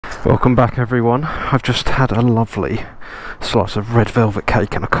Welcome back everyone. I've just had a lovely slice of red velvet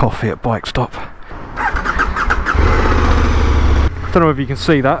cake and a coffee at Bike Stop. Don't know if you can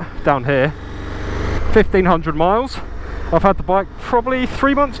see that down here. 1,500 miles. I've had the bike probably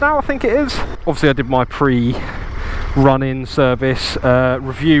 3 months now, I think it is. Obviously I did my pre-run-in service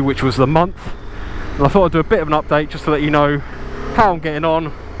review, which was the month. And I thought I'd do a bit of an update just to let you know how I'm getting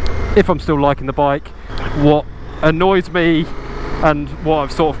on, if I'm still liking the bike, what annoys me, and what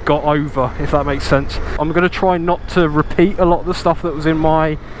I've sort of got over, if that makes sense. I'm going to try not to repeat a lot of the stuff that was in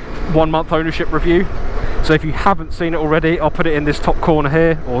my 1 month ownership review. So if you haven't seen it already, I'll put it in this top corner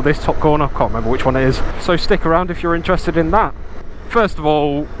here, or this top corner, I can't remember which one it is. So stick around if you're interested in that. First of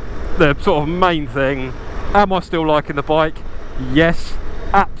all, the sort of main thing, am I still liking the bike? Yes,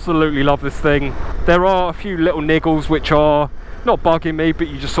 absolutely love this thing. There are a few little niggles which are not bugging me, but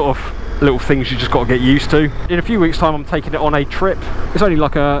you just sort of little things you just got to get used to. In a few weeks time I'm taking it on a trip. It's only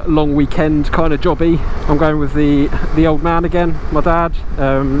like a long weekend kind of jobby. I'm going with the old man again, my dad,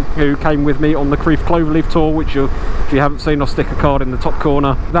 who came with me on the Creef Cloverleaf tour, which if you haven't seen, I'll stick a card in the top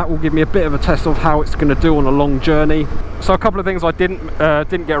corner. That will give me a bit of a test of how it's going to do on a long journey. So a couple of things I didn't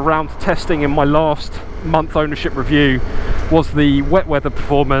get around to testing in my last month ownership review was the wet weather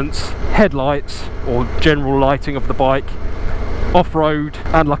performance, headlights or general lighting of the bike, off-road,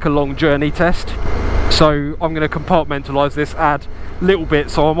 and like a long journey test. So I'm going to compartmentalise this, add little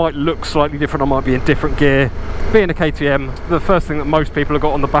bits, so I might look slightly different, I might be in different gear. Being a KTM, the first thing that most people have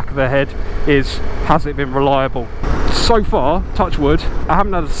got on the back of their head is, has it been reliable? So far, touch wood, I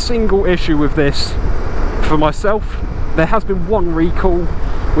haven't had a single issue with this for myself. There has been one recall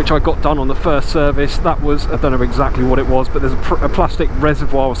which I got done on the first service. That was, I don't know exactly what it was, but there's a plastic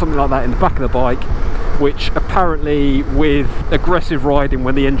reservoir or something like that in the back of the bike, which apparently with aggressive riding,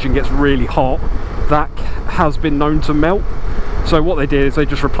 when the engine gets really hot, that has been known to melt. So what they did is they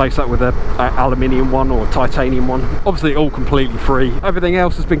just replaced that with a aluminium one or titanium one. Obviously all completely free. Everything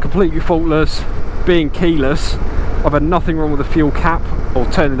else has been completely faultless. Being keyless, I've had nothing wrong with the fuel cap or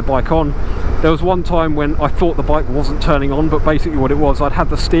turning the bike on. There was one time when I thought the bike wasn't turning on, but basically what it was, I'd had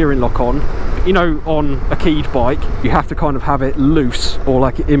the steering lock on. You know, on a keyed bike, you have to kind of have it loose or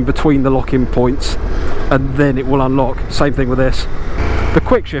like in between the lock-in points, and then it will unlock. Same thing with this. The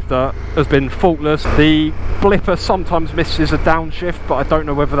quick shifter has been faultless. The blipper sometimes misses a downshift, but I don't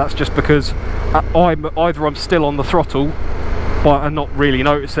know whether that's just because either I'm still on the throttle, but I'm not really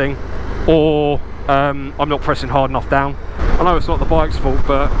noticing, or I'm not pressing hard enough down. I know it's not the bike's fault,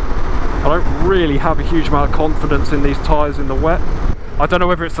 but I don't really have a huge amount of confidence in these tyres in the wet. I don't know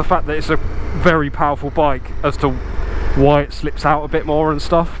whether it's the fact that it's a very powerful bike as to why it slips out a bit more and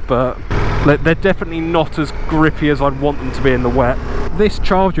stuff, but they're definitely not as grippy as I'd want them to be in the wet. This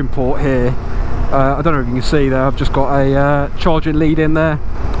charging port here, I don't know if you can see there, I've just got a charging lead in there.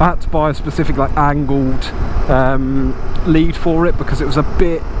 I had to buy a specific like angled lead for it because it was a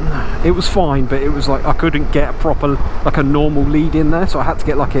bit, it was fine, but it was like I couldn't get a proper, like a normal lead in there, so I had to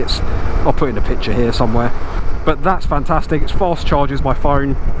get like I'll put in a picture here somewhere. But that's fantastic. It's fast charges my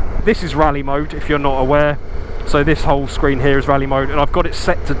phone. This is rally mode if you're not aware. So this whole screen here is rally mode, and I've got it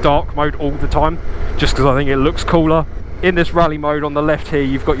set to dark mode all the time just because I think it looks cooler. In this rally mode on the left here,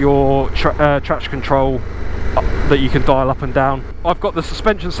 you've got your traction control that you can dial up and down. I've got the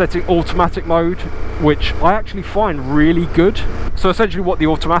suspension setting automatic mode, which I actually find really good. So essentially what the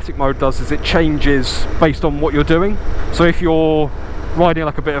automatic mode does is it changes based on what you're doing. So if you're riding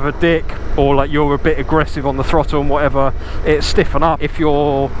like a bit of a dick, or like you're a bit aggressive on the throttle and whatever, it stiffen up. If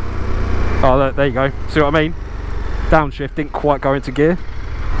you're, oh there you go, see what I mean? Downshift didn't quite go into gear,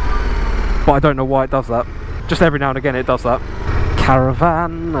 but I don't know why it does that. Just every now and again it does that.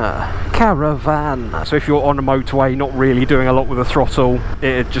 Caravan. So if you're on a motorway not really doing a lot with the throttle,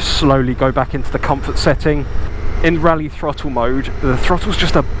 it'd just slowly go back into the comfort setting. In rally throttle mode, the throttle's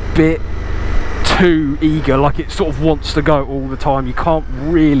just a bit too eager, like it sort of wants to go all the time. You can't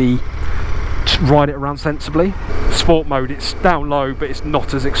really ride it around sensibly. Sport mode, it's down low but it's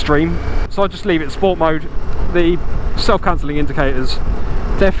not as extreme, so I just leave it in sport mode. The self-cancelling indicators,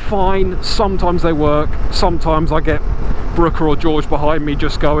 they're fine. Sometimes they work, sometimes I get Brooker or George behind me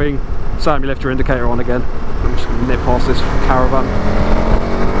just going, Sam, you left your indicator on again. I'm just going to nip past this caravan.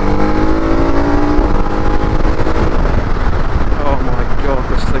 Oh my god,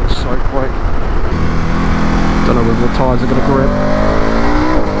 this thing's so quick. Don't know whether the tyres are going to grip.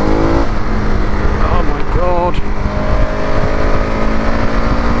 Oh my god.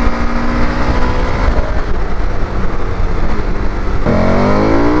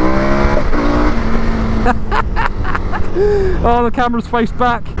 Oh, the camera's faced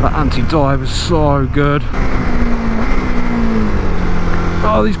back. That anti-dive is so good.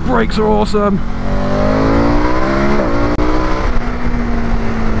 Oh, these brakes are awesome.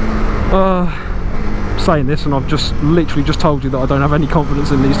 Saying this and I've just literally just told you that I don't have any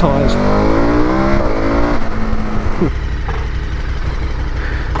confidence in these tyres.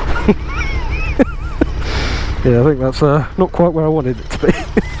 Yeah, I think that's not quite where I wanted it to be.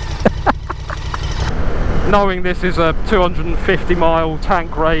 Knowing this is a 250 mile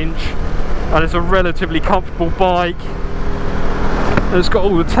tank range and it's a relatively comfortable bike, and it's got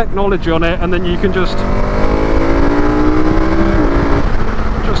all the technology on it, and then you can just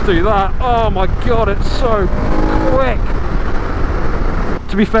do that. Oh my god, it's so quick.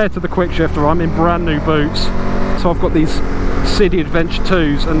 To be fair to the quick shifter, I'm in brand new boots, so I've got these City Adventure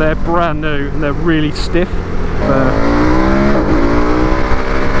 2s and they're brand new and they're really stiff.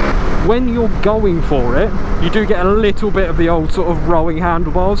 When you're going for it, you do get a little bit of the old sort of rowing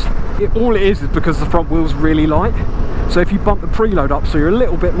handlebars. All it is because the front wheel's really light, so if you bump the preload up so you're a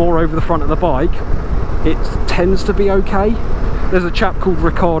little bit more over the front of the bike, it tends to be okay. There's a chap called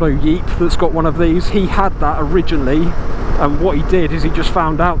Ricardo Yeep that's got one of these. He had that originally, and what he did is he just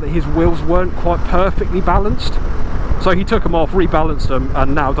found out that his wheels weren't quite perfectly balanced, so he took them off, rebalanced them,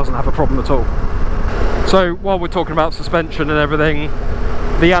 and now doesn't have a problem at all. So while we're talking about suspension and everything,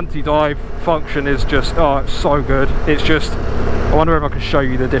 the anti-dive function is just, oh, it's so good. It's just, I wonder if I can show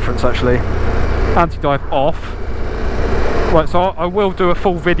you the difference actually. Anti-dive off. Right, so I will do a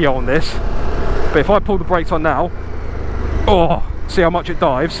full video on this, but if I pull the brakes on now, oh, see how much it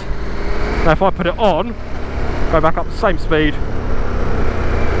dives. Now if I put it on, go back up the same speed,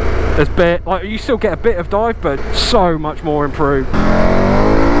 there's bit, like, you still get a bit of dive, but so much more improved.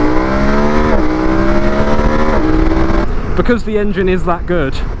 Because the engine is that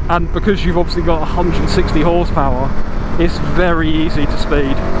good, and because you've obviously got 160 horsepower, it's very easy to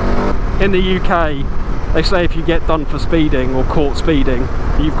speed. In the UK, they say if you get done for speeding or caught speeding,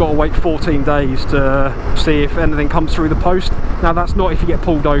 you've got to wait 14 days to see if anything comes through the post. Now that's not if you get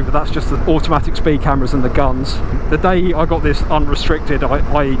pulled over, that's just the automatic speed cameras and the guns. The day I got this unrestricted,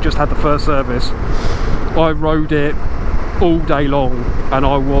 I just had the first service. I rode it all day long and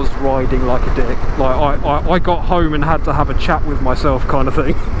I was riding like a dick. Like I got home and had to have a chat with myself kind of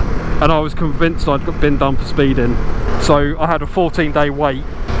thing. And I was convinced I'd been done for speeding. So I had a 14-day wait,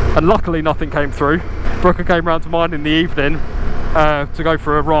 and luckily nothing came through. Brooker came round to mine in the evening to go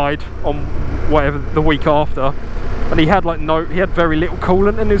for a ride on whatever the week after, and he had he had very little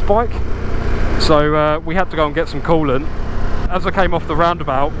coolant in his bike, so we had to go and get some coolant. As I came off the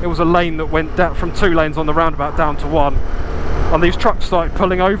roundabout, it was a lane that went down from 2 lanes on the roundabout down to 1, and these trucks started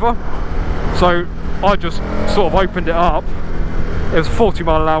pulling over, so I just sort of opened it up. It was a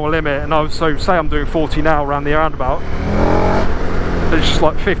 40-mile-an-hour limit, and I was, so say I'm doing 40 now around the roundabout, it's just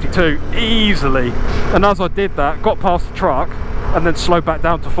like 52 easily. And as I did that, got past the truck and then slowed back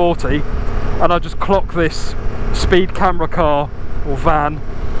down to 40, and I just clocked this speed camera car or van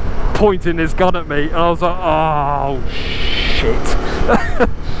pointing his gun at me, and I was like, oh shit.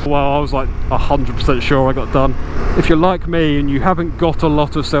 Well, I was like 100% sure I got done. If you're like me and you haven't got a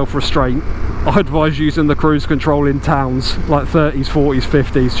lot of self-restraint, I advise using the cruise control in towns like 30s, 40s,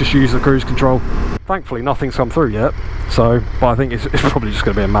 50s. Just use the cruise control. Thankfully nothing's come through yet, so, but I think it's probably just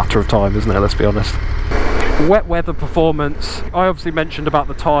going to be a matter of time, isn't it, let's be honest. Wet weather performance, I obviously mentioned about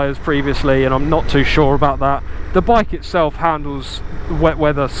the tyres previously, and I'm not too sure about that. The bike itself handles wet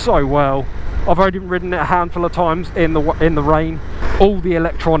weather so well. I've already ridden it a handful of times in the rain. All the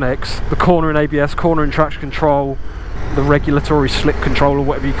electronics, the corner and ABS, corner and traction control, the regulatory slip control or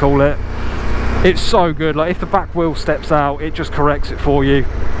whatever you call it, it's so good. Like if the back wheel steps out, it just corrects it for you.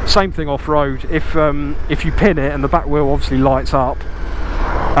 Same thing off-road. If you pin it and the back wheel obviously lights up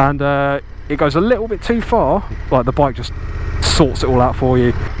and it goes a little bit too far, like the bike just sorts it all out for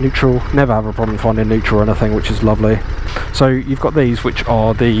you. Neutral, never have a problem finding neutral or anything, which is lovely. So you've got these, which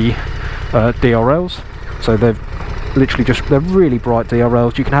are the DRLs. So they're literally just, they're really bright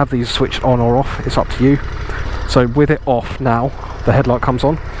DRLs. You can have these switched on or off, it's up to you. So with it off now, the headlight comes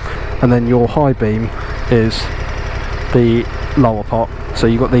on, and then your high beam is the lower part. So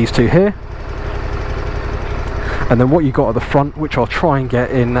you've got these two here, and then what you've got at the front, which I'll try and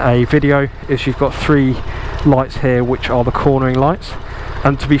get in a video, is you've got 3 lights here, which are the cornering lights,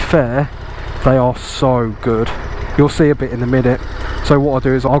 and to be fair, they are so good. You'll see a bit in a minute. So what I'll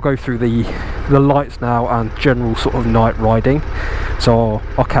do is I'll go through the lights now and general sort of night riding, so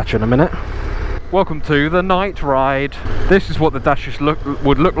I'll catch you in a minute. Welcome to the night ride. This is what the dashes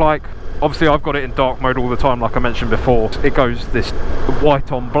would look like. Obviously I've got it in dark mode all the time, like I mentioned before. It goes this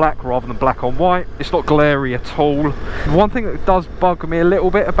white on black rather than black on white. It's not glary at all. One thing that does bug me a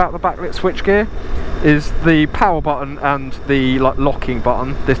little bit about the backlit switchgear is the power button and the locking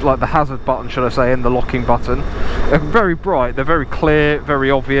button, this the hazard button should I say, and the locking button are very bright, they're very clear, very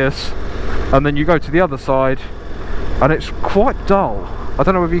obvious. And then you go to the other side and it's quite dull. I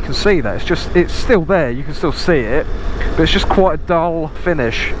don't know if you can see that, it's still there, you can still see it, but it's just quite a dull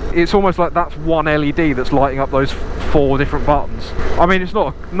finish. It's almost like that's one LED that's lighting up those 4 different buttons. I mean, it's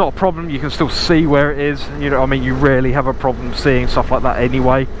not a problem, you can still see where it is, you know, I mean, you rarely have a problem seeing stuff like that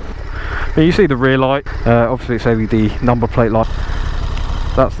anyway. But you see the rear light, obviously it's LED number plate light,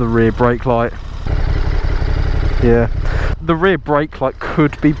 that's the rear brake light. Yeah, the rear brake light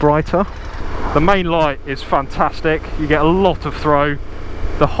could be brighter. The main light is fantastic, you get a lot of throw.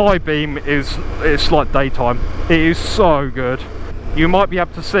 The high beam it's like daytime, it is so good. You might be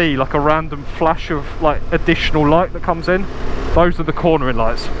able to see like a random flash of like additional light that comes in. Those are the cornering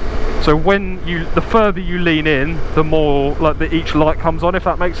lights. So when the further you lean in, the more like each light comes on, if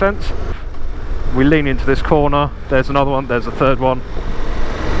that makes sense. We lean into this corner, there's another one, there's a third one.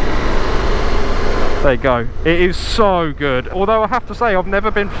 There you go. It is so good. Although I have to say I've never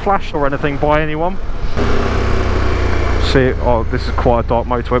been flashed or anything by anyone. See, oh, this is quite a dark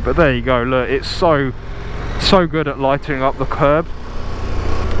motorway, but there you go, look, it's so good at lighting up the curb.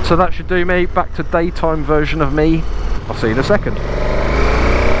 So that should do me. Back to daytime version of me. I'll see you in a second.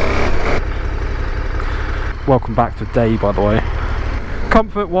 Welcome back to day, by the way.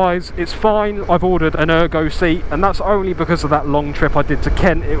 Comfort wise, it's fine. I've ordered an ergo seat, and that's only because of that long trip I did to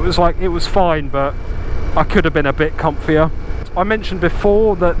Kent. It was fine, but I could have been a bit comfier. I mentioned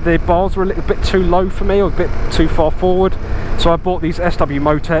before that the bars were a little bit too low for me, or a bit too far forward, so I bought these SW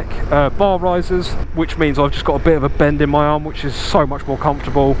Motec bar risers, which means I've just got a bit of a bend in my arm, which is so much more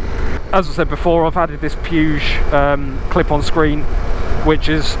comfortable. As I said before, I've added this Puge clip-on screen, which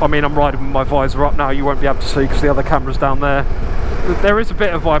is, I mean, I'm riding with my visor up now, you won't be able to see because the other camera's down there. There is a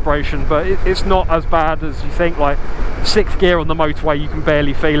bit of vibration, but it's not as bad as you think. Like 6th gear on the motorway, you can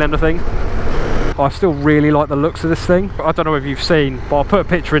barely feel anything. I still really like the looks of this thing. I don't know if you've seen, but I'll put a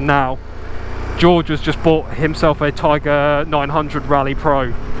picture in now. George has just bought himself a Tiger 900 Rally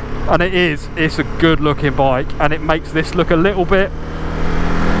Pro, and it's a good looking bike, and it makes this look a little bit,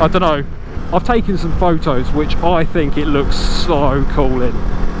 I don't know, I've taken some photos which I think it looks so cool in.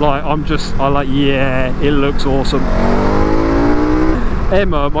 Like I like, yeah, it looks awesome.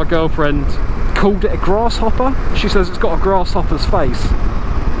 Emma, my girlfriend, called it a grasshopper. She says it's got a grasshopper's face.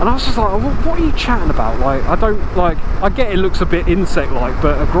 And I was just like, what are you chatting about? Like, I get it looks a bit insect-like,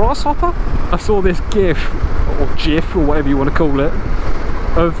 but a grasshopper? I saw this GIF, or GIF, or whatever you want to call it,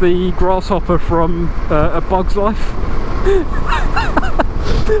 of the grasshopper from A Bug's Life.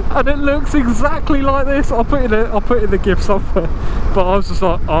 And it looks exactly like this. I'll put in the GIF somewhere. But I was just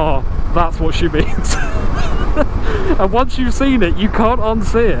like, oh, that's what she means. And once you've seen it, you can't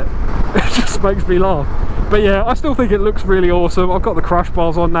unsee it. It just makes me laugh. But yeah, I still think it looks really awesome. I've got the crash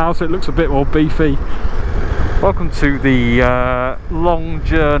bars on now, so it looks a bit more beefy. Welcome to the long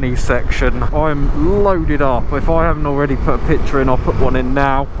journey section. I'm loaded up. If I haven't already put a picture in, I'll put one in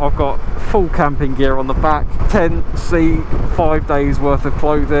now. I've got full camping gear on the back, tent, seat, 5 days worth of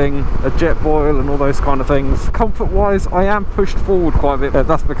clothing, a jet boil and all those kind of things. Comfort wise, I am pushed forward quite a bit.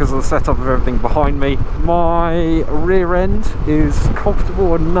 That's because of the setup of everything behind me. My rear end is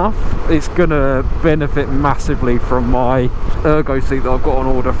comfortable enough. It's gonna benefit massively from my ergo seat that I've got on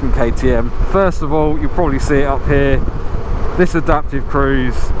order from KTM. First of all, you'll probably see it up here, this adaptive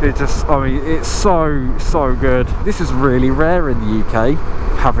cruise. It just, I mean, it's so good. This is really rare in the UK,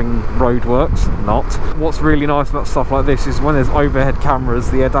 having roadworks. Not. What's really nice about stuff like this is when there's overhead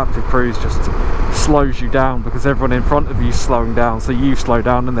cameras, the adaptive cruise just slows you down because everyone in front of you is slowing down, so you slow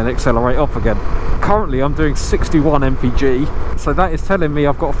down and then accelerate off again. Currently I'm doing 61 mpg, so that is telling me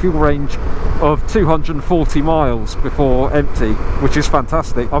I've got a fuel range of 240 miles before empty, which is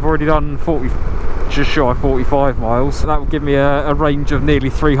fantastic. I've already done just shy of 45 miles, so that would give me a range of nearly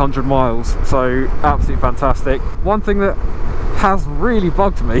 300 miles, so absolutely fantastic. One thing that has really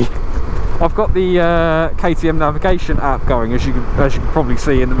bugged me, I've got the KTM navigation app going, as you can probably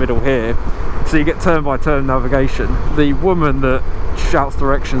see in the middle here, so you get turn-by-turn navigation. The woman that shouts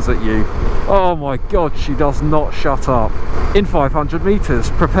directions at you, oh my god, she does not shut up. In 500 meters,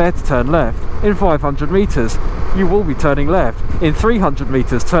 prepare to turn left. In 500 meters, you will be turning left. In 300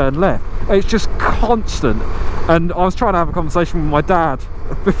 meters, turn left. It's just constant. And I was trying to have a conversation with my dad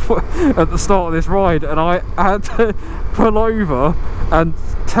before, at the start of this ride, and I had to pull over and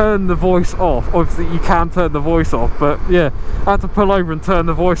turn the voice off. Obviously you can turn the voice off, but yeah, I had to pull over and turn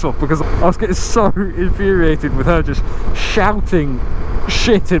the voice off because I was getting so infuriated with her just shouting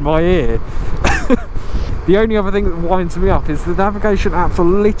shit in my ear. The only other thing that winds me up is the navigation app's a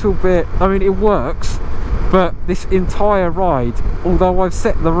little bit, I mean, it works, but this entire ride, although I've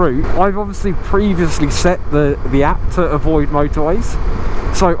set the route, I've obviously previously set the app to avoid motorways.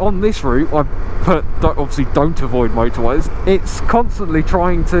 So on this route, I put obviously don't avoid motorways. It's constantly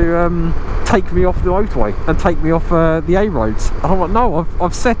trying to take me off the motorway and take me off the A roads. And I'm like, no,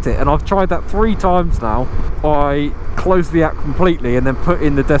 I've set it, and I've tried that 3 times now. I closed the app completely and then put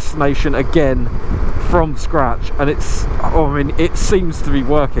in the destination again from scratch, and it's, I mean, it seems to be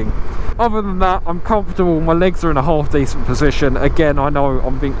working. Other than that, I'm comfortable. My legs are in a half decent position. Again, I know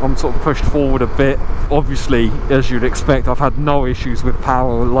I'm sort of pushed forward a bit. Obviously, as you'd expect, I've had no issues with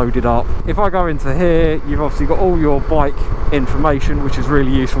power loaded up. If I go into here, you've obviously got all your bike information, which is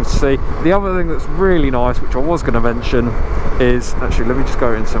really useful to see. The other thing that's really nice, which I was going to mention, is actually, let me just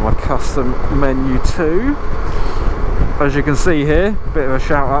go into my custom menu too. As you can see here, a bit of a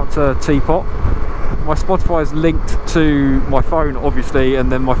shout out to Teapot. My Spotify is linked to my phone, obviously,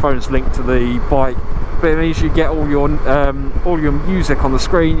 and then my phone's linked to the bike. But it means you get all your music on the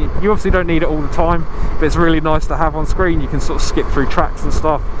screen. You obviously don't need it all the time, but it's really nice to have on screen. You can sort of skip through tracks and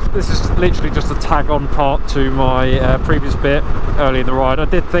stuff. This is literally just a tag-on part to my previous bit early in the ride. I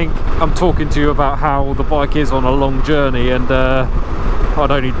did think I'm talking to you about how the bike is on a long journey, and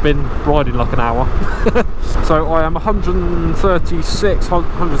I'd only been riding like an hour. So I am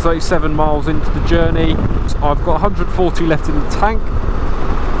 137 miles into the journey. I've got 140 left in the tank.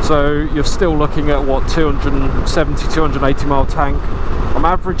 So you're still looking at what, 270, 280 mile tank. I'm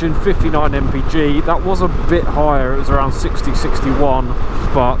averaging 59 mpg. That was a bit higher, it was around 60, 61,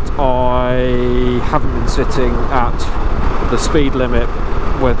 but I haven't been sitting at the speed limit.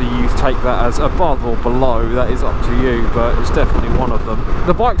 Whether you take that as above or below, that is up to you, but it's definitely one of them.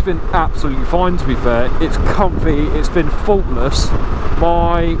 The bike's been absolutely fine, to be fair. It's comfy, it's been faultless.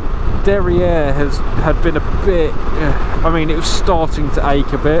 My derriere had been a bit, I mean, it was starting to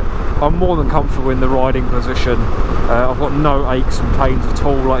ache a bit. I'm more than comfortable in the riding position. I've got no aches and pains at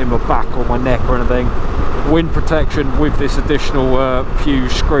all, like in my back or my neck or anything. Wind protection with this additional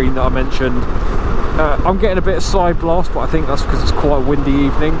fuse screen that I mentioned. I'm getting a bit of side blast, but I think that's because it's quite a windy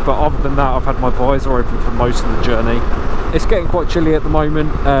evening. But other than that, I've had my visor open for most of the journey. It's getting quite chilly at the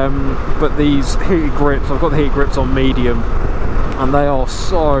moment, but these heated grips, I've got the heated grips on medium, and they are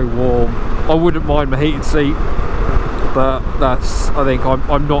so warm. I wouldn't mind my heated seat, but that's, I think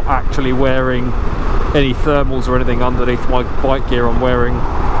I'm not actually wearing any thermals or anything underneath my bike gear. I'm wearing,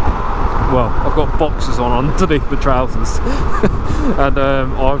 well, I've got boxers on underneath the trousers. And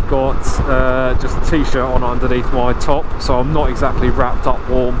I've got just a t-shirt on underneath my top, so I'm not exactly wrapped up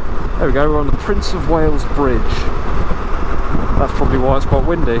warm. There we go, we're on the Prince of Wales Bridge. That's probably why it's quite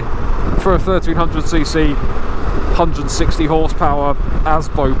windy. For a 1300cc, 160 horsepower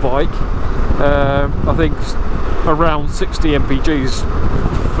Asbo bike, I think around 60 mpg is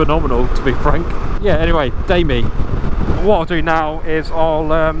phenomenal, to be frank. Yeah, anyway, Dainese. What I'll do now is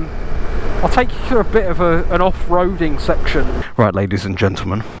I'll take you through a bit of an off-roading section. Right, ladies and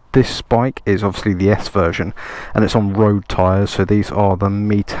gentlemen, this bike is obviously the S version, and it's on road tyres, so these are the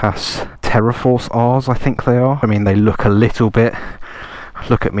Mitas Terraforce Rs, I think they are. I mean, they look a little bit,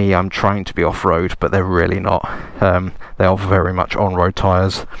 look at me, I'm trying to be off-road, but they're really not. They are very much on-road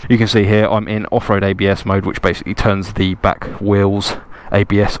tyres. You can see here I'm in off-road ABS mode, which basically turns the back wheels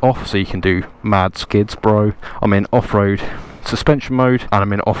ABS off, so you can do mad skids, bro. I'm in off-road suspension mode, and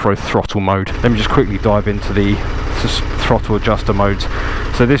I'm in off-road throttle mode. Let me just quickly dive into the throttle adjuster modes.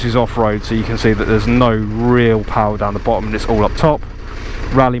 So this is off-road, so you can see that there's no real power down the bottom, and it's all up top.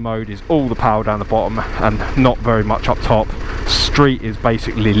 Rally mode is all the power down the bottom and not very much up top. Street is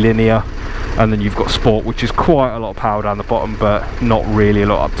basically linear, and then you've got sport, which is quite a lot of power down the bottom but not really a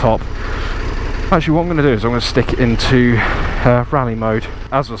lot up top. Actually, what I'm going to do is I'm going to stick it into rally mode.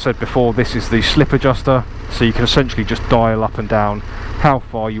 As I said before, this is the slip adjuster, so you can essentially just dial up and down how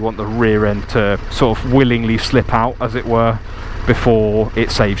far you want the rear end to sort of willingly slip out, as it were, before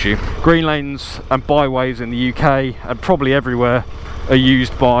it saves you. Green lanes and byways in the UK and probably everywhere are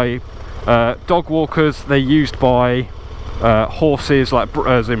used by dog walkers. They're used by horses, like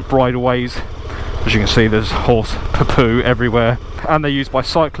as in bridleways. As you can see, there's horse poo everywhere, and they're used by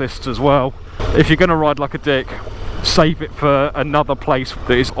cyclists as well. If you're going to ride like a dick, save it for another place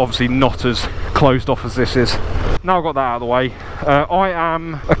that is obviously not as closed off as this is. Now I've got that out of the way, I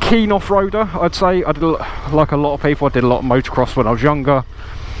am a keen off-roader, I'd say. I did, like a lot of people, I did a lot of motocross when I was younger,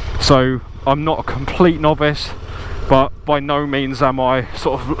 so I'm not a complete novice, but by no means am I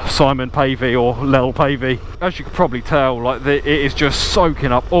sort of Simon Pavey or Lel Pavey. As you can probably tell, like it is just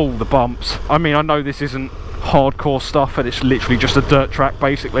soaking up all the bumps. I mean, I know this isn't hardcore stuff and it's literally just a dirt track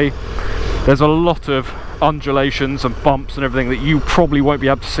basically. There's a lot of undulations and bumps and everything that you probably won't be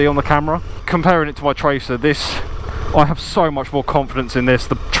able to see on the camera. Comparing it to my Tracer, I have so much more confidence in this.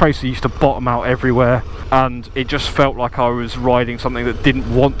 The Tracer used to bottom out everywhere, and it just felt like I was riding something that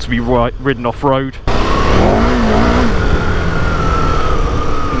didn't want to be ridden off-road.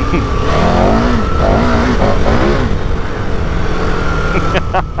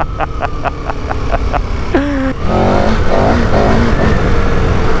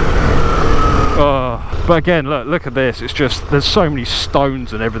 But again, look at this. It's just, there's so many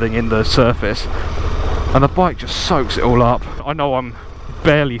stones and everything in the surface, and the bike just soaks it all up. I know I'm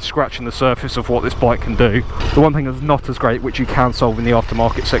barely scratching the surface of what this bike can do. The one thing that's not as great, which you can solve in the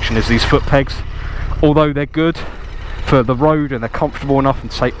aftermarket section, is these foot pegs. Although they're good for the road and they're comfortable enough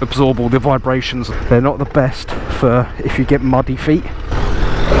and absorb all the vibrations, they're not the best for if you get muddy feet.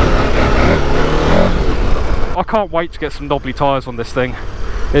 I can't wait to get some knobbly tyres on this thing.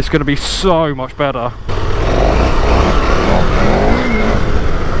 It's going to be so much better.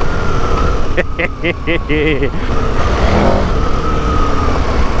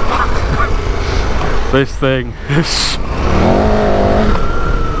 This thing is...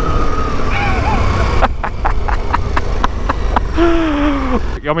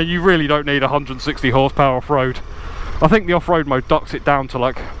 I mean, you really don't need 160 horsepower off-road. I think the off-road mode ducks it down to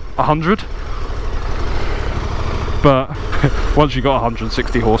like 100. But once you've got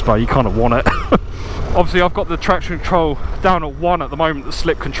 160 horsepower, you kind of want it. Obviously, I've got the traction control down at 1 at the moment, the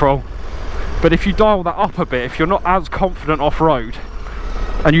slip control. But if you dial that up a bit, if you're not as confident off-road,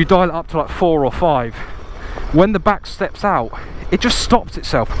 and you dial it up to like 4 or 5, when the back steps out, it just stops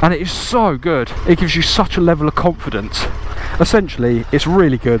itself, and it is so good. It gives you such a level of confidence. Essentially, it's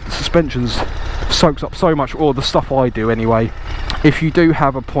really good. The suspension's soaks up so much, or the stuff I do anyway. If you do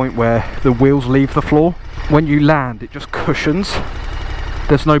have a point where the wheels leave the floor, when you land, it just cushions.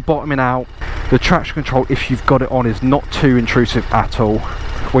 There's no bottoming out. The traction control, if you've got it on, is not too intrusive at all.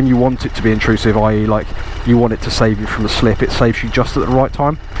 When you want it to be intrusive, i.e. like you want it to save you from a slip, it saves you just at the right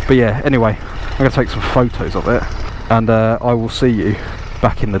time. But yeah, anyway, I'm going to take some photos of it, and I will see you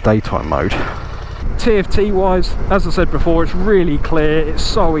back in the daytime mode. TFT wise, as I said before, it's really clear. It's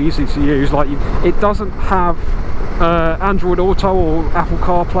so easy to use. Like, it doesn't have Android Auto or Apple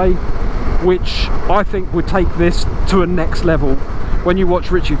CarPlay, which I think would take this to a next level. When you watch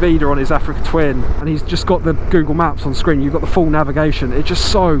Richie Vida on his Africa Twin and he's just got the Google Maps on screen, you've got the full navigation. It's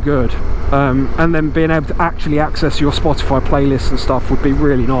just so good. And then being able to actually access your Spotify playlists and stuff would be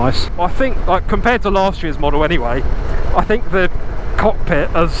really nice. I think, like, compared to last year's model anyway, I think the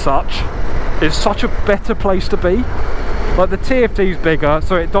cockpit as such is such a better place to be. Like, the TFT is bigger,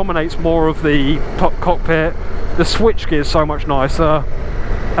 so it dominates more of the cockpit. The switchgear is so much nicer,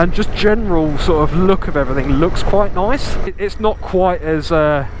 and just general sort of look of everything looks quite nice. It's not quite as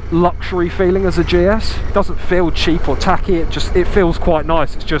luxury feeling as a GS. It doesn't feel cheap or tacky. It feels quite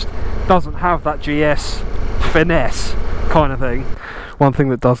nice. It just doesn't have that GS finesse kind of thing. One thing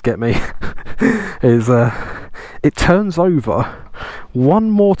that does get me is it turns over one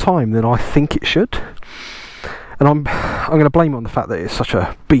more time than I think it should, and I'm going to blame it on the fact that it's such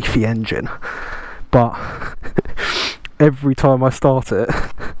a beefy engine. But every time I start it,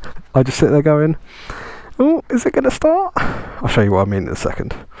 I just sit there going, oh, is it going to start? I'll show you what I mean in a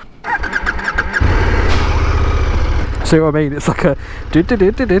second. See what I mean? It's like a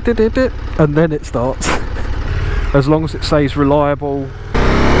and then it starts. As long as it stays reliable.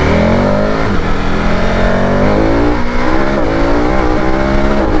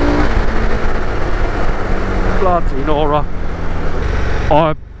 Bloody Nora.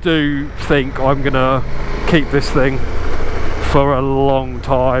 I do think I'm gonna keep this thing for a long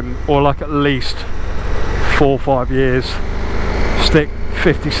time, or like at least 4 or 5 years. Stick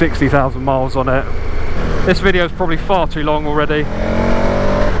 50-60,000 miles on it. This video is probably far too long already.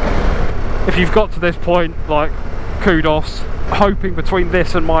 If you've got to this point, like, kudos. Hoping between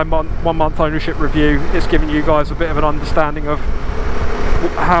this and my 1 month ownership review, it's giving you guys a bit of an understanding of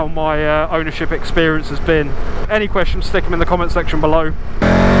how my ownership experience has been. Any questions, stick them in the comment section below.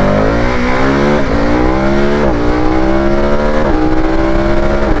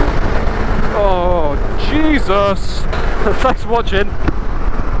 Oh Jesus! Thanks for watching,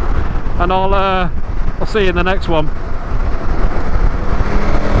 and I'll see you in the next one.